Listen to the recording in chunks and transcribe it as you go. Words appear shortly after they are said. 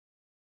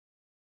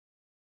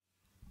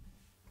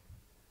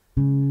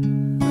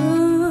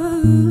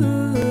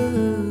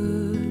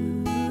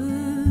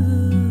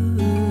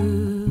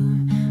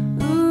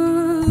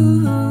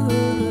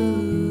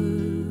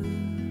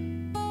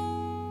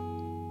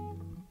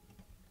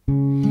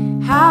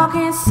How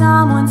can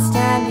someone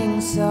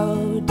standing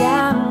so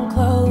damn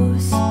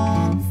close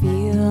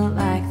feel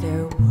like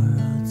they're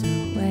worlds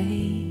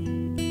away?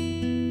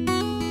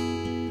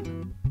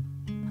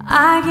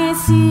 I can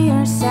see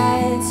your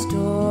sad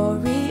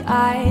story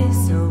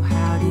eyes, so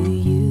how do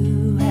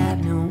you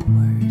have no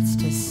words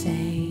to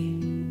say?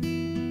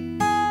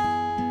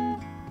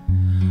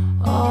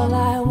 All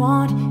I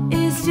want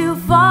is to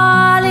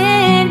fall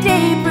in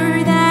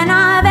deeper than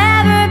I've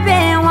ever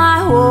been.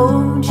 Why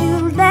won't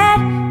you let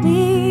me?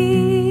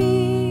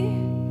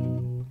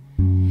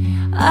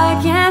 I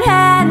can't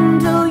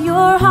handle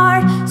your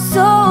heart,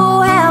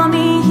 so help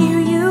me.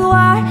 Here you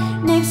are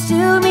next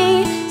to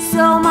me,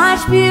 so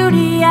much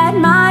beauty at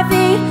my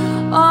feet.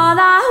 All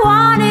I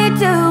wanna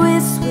do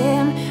is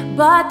swim,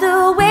 but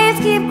the waves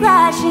keep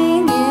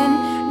crashing in.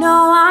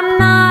 No, I'm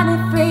not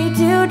afraid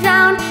to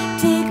drown.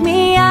 Take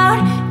me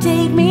out,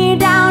 take me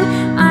down.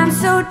 I'm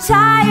so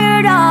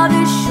tired of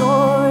the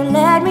shore.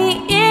 Let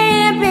me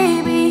in,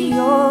 baby.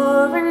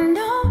 You're an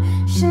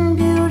ocean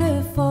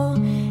beautiful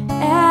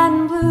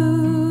and blue.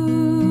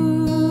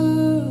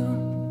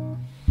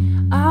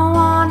 I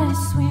wanna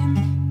swim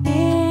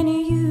in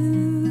you.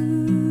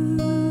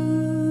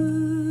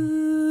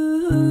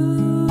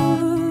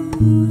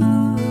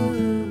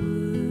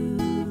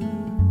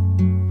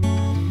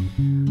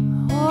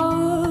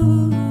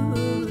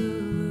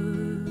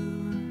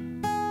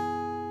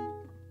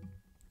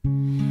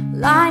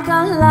 Like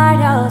a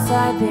lighthouse,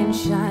 I've been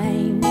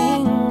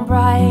shining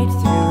bright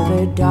through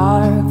the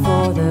dark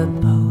for the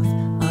both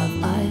of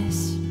us.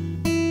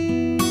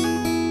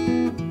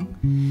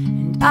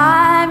 And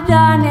I've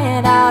done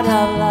it out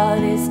of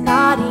love, it's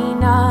not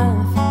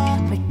enough.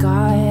 But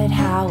God,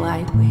 how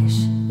I wish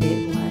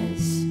it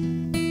was.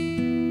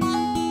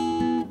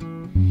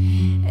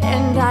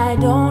 And I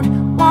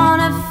don't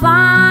wanna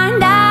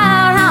find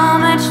out how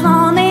much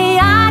lonely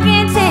I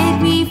can take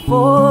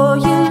before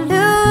you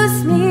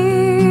lose me.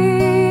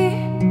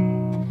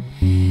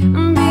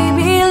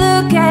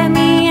 Look at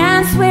me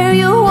and swear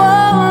you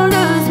won't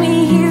lose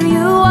me. Here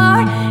you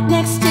are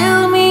next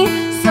to me,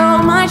 so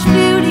much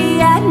beauty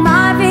at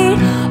my feet.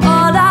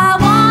 All I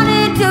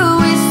wanna do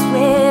is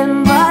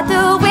swim, but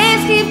the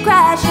waves keep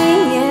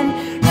crashing in.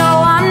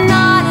 No, I'm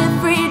not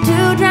afraid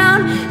to drown.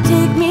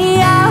 Take me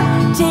out,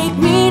 take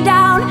me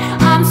down.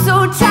 I'm so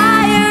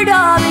tired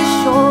of the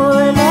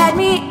shore. Let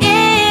me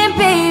in,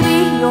 baby.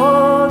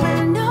 You're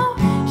an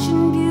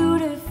ocean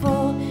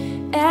beautiful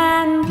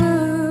and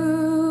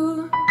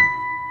blue.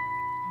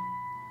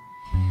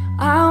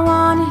 I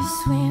wanna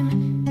swim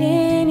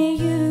in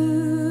you.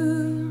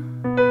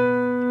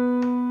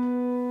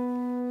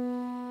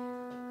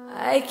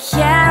 I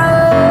can't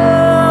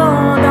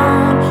hold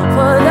on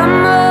for the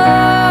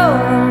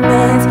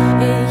moments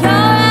in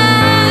your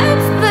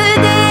arms, but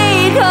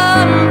they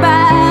come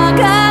back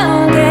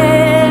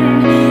again.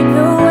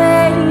 The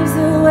waves,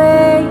 the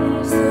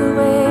waves, the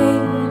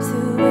waves,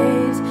 the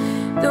waves,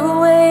 the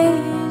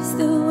waves,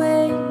 the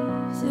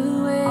waves, the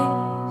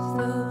waves,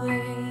 the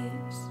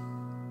waves.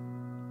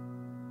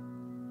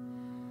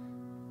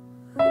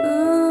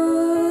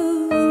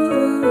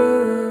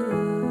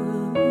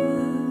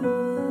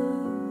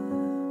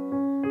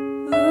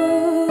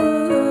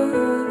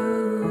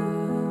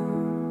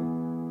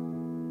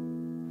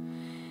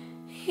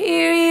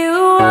 Here you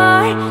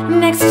are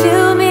next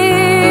to me,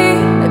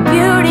 the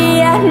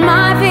beauty at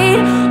my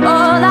feet.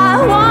 All I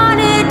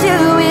wanna do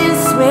is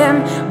swim,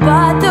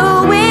 but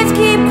the waves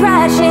keep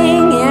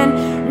crashing in.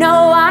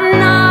 No, I'm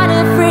not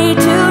afraid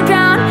to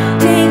drown.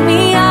 Take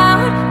me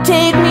out,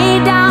 take me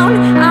down.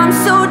 I'm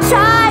so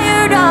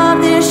tired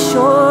of this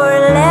shore.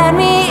 Let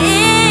me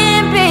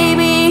in,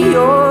 baby.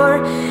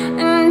 You're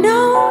an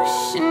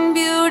ocean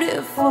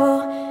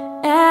beautiful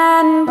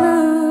and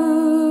blue.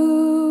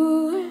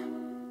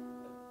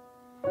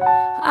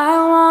 I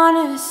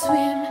wanna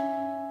swim